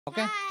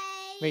Okay? Hi.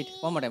 Wait,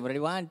 one more time. Ready?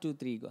 1, 2,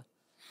 3, go.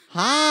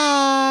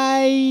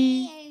 Hi.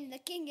 I'm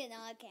looking in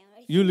all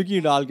cameras. You looking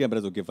at all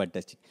cameras. Okay,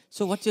 fantastic.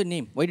 So, what's your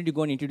name? Why did you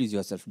go and introduce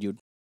yourself, dude?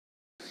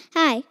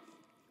 Hi.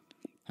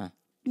 Huh.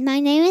 My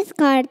name is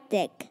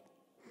Karthick.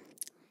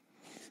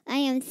 I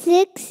am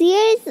 6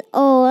 years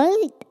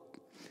old.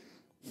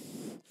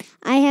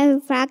 I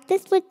have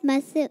practiced with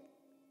my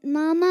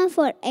mama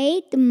for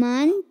 8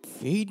 months.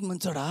 8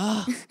 months,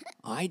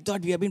 I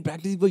thought we have been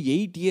practicing for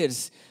 8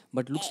 years.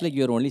 But looks like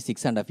you're only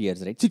 6.5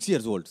 years, right? 6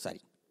 years old, sorry.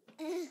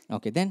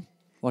 Okay, then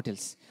what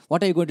else?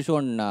 What are you going to show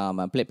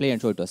on play and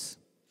show it to us?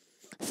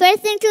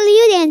 First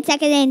interlude and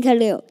second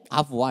interlude.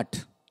 Of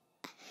what?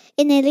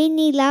 In a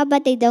Nila,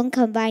 but they don't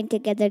combine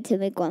together to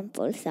make one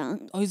full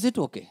song. Oh, is it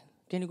okay?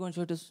 Can you go and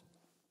show it to us?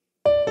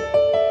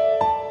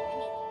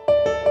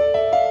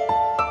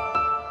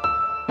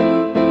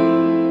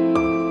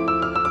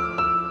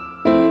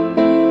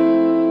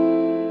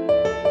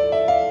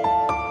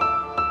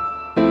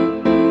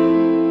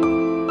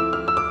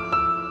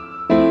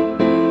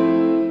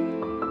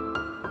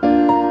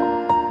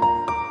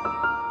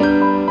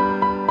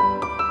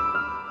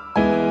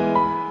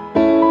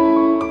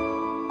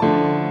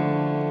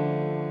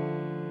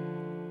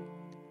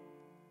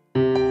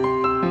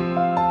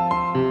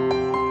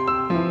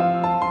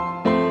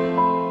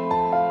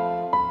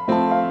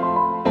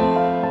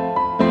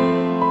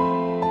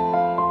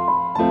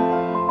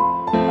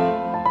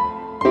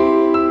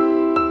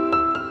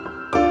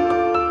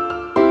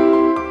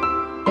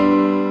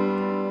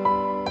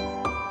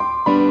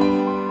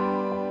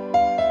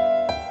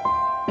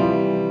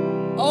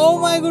 Oh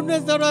my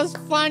goodness, that was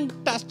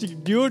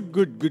fantastic, dude.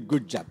 Good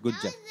job. Good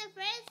job.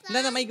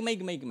 No, mic.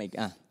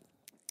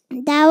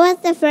 That was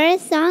the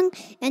first song,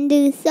 and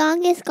the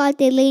song is called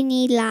Tile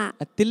Nila.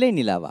 Tillai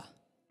Nilava.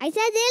 I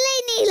said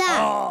Tile Nila.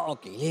 Oh,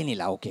 okay. Tillai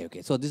Nila.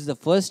 Okay. So this is the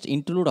first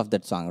interlude of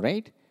that song,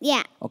 right?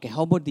 Yeah. Okay,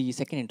 how about the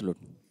second interlude?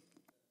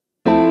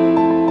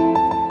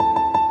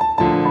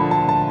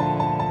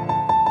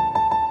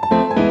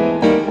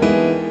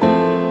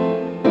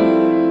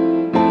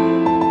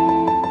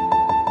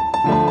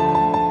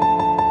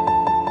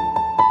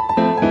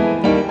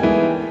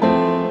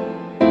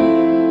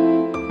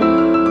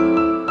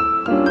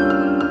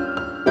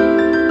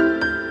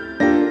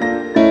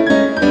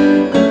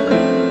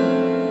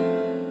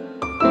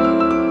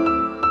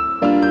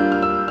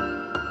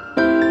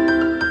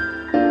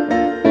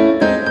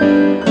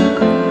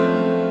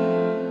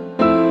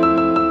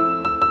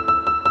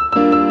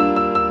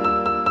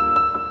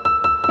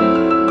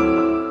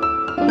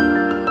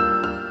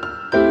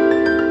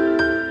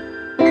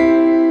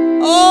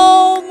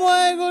 Oh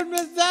my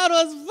goodness, that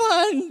was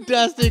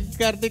fantastic,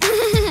 Karthik.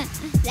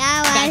 That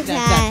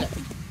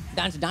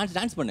was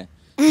Dance பண்ணு.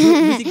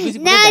 Music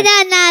No.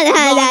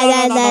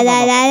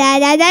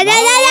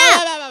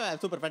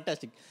 Super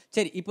fantastic.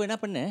 சரி, இப்போ என்ன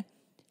பண்ணு?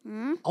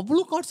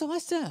 அவ்வளவு chords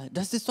வாசிச்ச.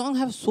 Does this song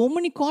have so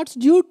many chords,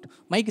 dude?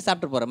 Mic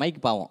சாப்பிட்டு போற. Mic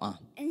பாவம்.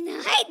 No,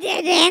 I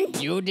didn't.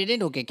 You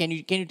didn't? Okay. Can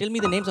you tell me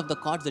the names of the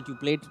chords that you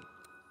played?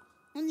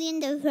 Only in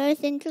the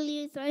first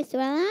interlude, first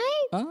one.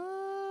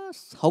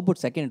 How about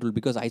second interlude?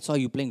 Because I saw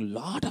you playing a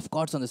lot of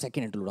chords on the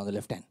second interlude on the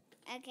left hand.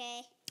 Okay.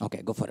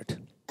 Okay, go for it.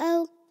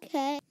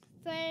 Okay.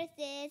 First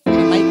is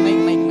Mic.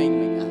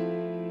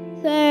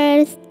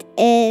 First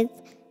is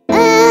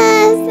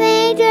F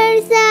major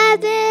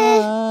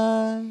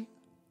 7.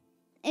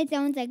 It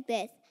sounds like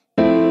this.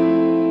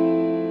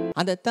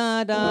 And the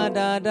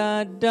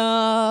da.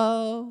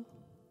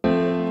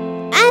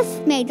 F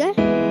major,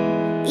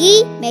 E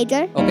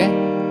major, Okay.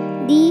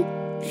 D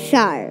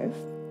sharp,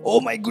 Oh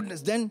my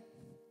goodness, then.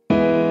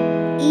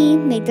 E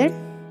major,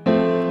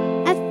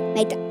 F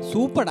major.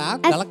 Super da,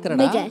 F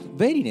kalakkarada. major.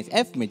 Very nice.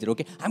 F major.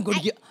 Okay. I'm going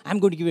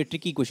to give you a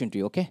tricky question to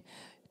you. Okay.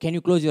 Can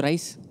you close your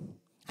eyes?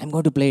 I'm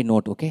going to play a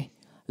note. Okay.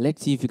 Let's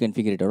see if you can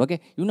figure it out. Okay.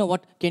 You know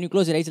what? Can you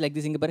close your eyes like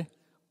this, Ingabar?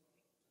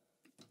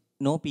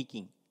 No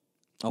peeking.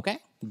 Okay.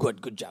 Good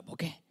job.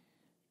 Okay.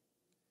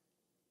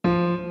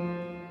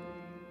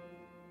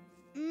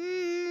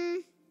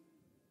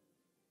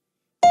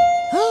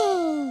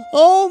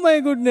 Oh my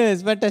goodness.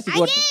 Fantastic. I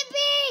What? didn't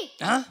peek.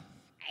 Huh?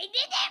 I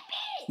didn't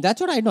peek. That's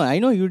what I know. I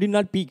know you did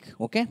not peek.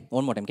 Okay.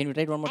 One more time. Can you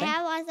try it one more time?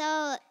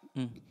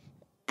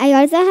 I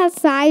also have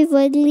 5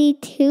 wiggly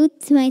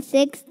tooths. My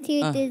 6th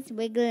tooth is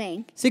wiggling.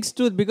 6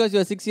 tooth because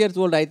you're 6 years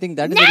old. I think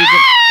that is the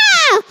reason.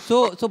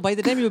 So by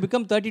the time you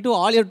become 32,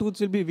 all your tooths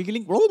will be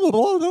wiggling.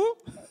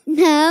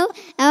 No,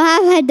 I'll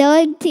have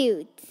adult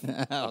tooths.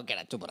 Okay,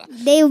 that's super.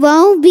 They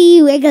won't be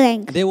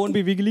wiggling. They won't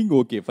be wiggling.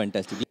 Okay,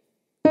 fantastic.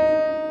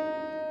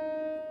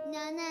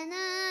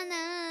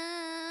 Na.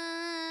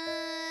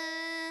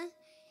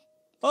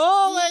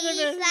 Oh my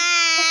goodness.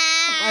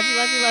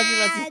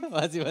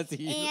 Vasi.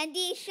 And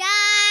the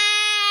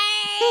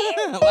sharp.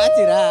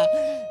 Vasira.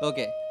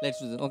 Okay, let's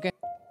do this. Okay.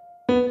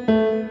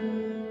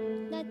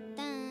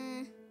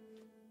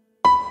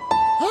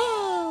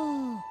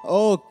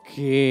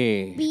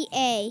 Okay.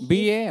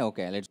 B.A.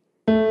 Okay, let's.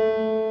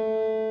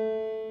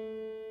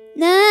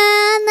 Na.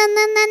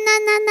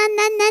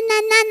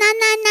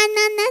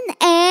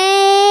 A.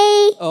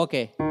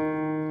 Okay.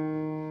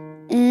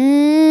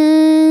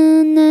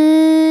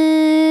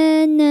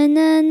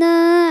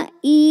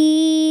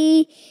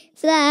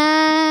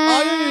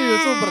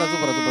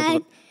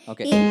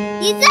 Okay.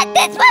 You said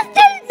this was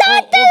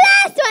not the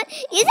last one.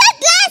 You said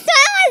last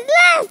one was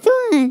last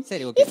one.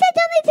 Sorry, okay. You said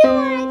only 2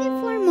 more. I did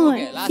 4 more.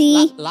 Okay,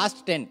 See?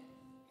 last 10.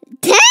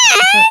 10?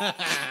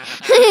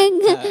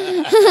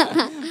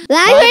 Bye,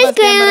 Bye, first first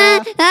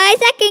camera. camera. Bye,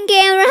 second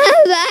camera.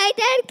 Bye,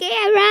 third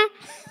camera.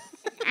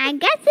 I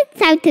guess it's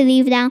time to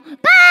leave now.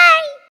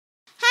 Bye.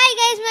 Hi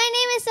guys, my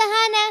name is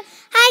Sahana.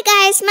 Hi,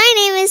 guys. My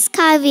name is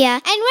Kavya.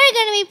 And we're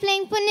going to be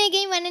playing Punne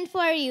Game 1 and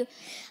for you.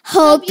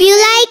 Hope you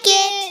like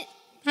it.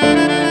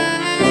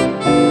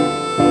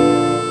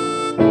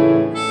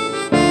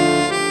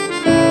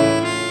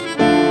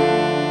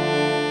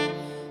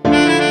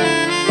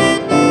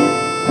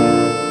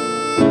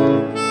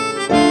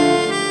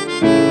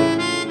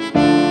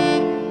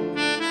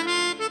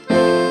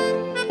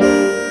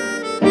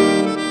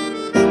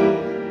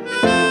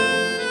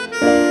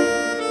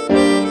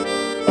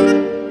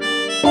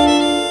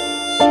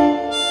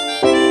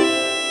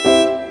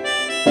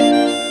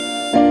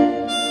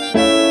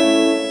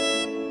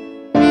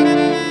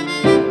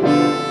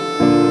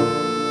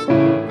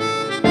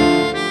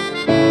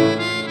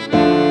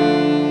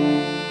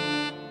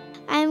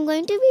 I'm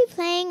going to be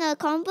playing a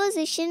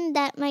composition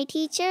that my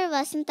teacher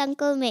Vasanth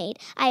uncle made.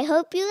 I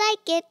hope you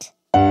like it.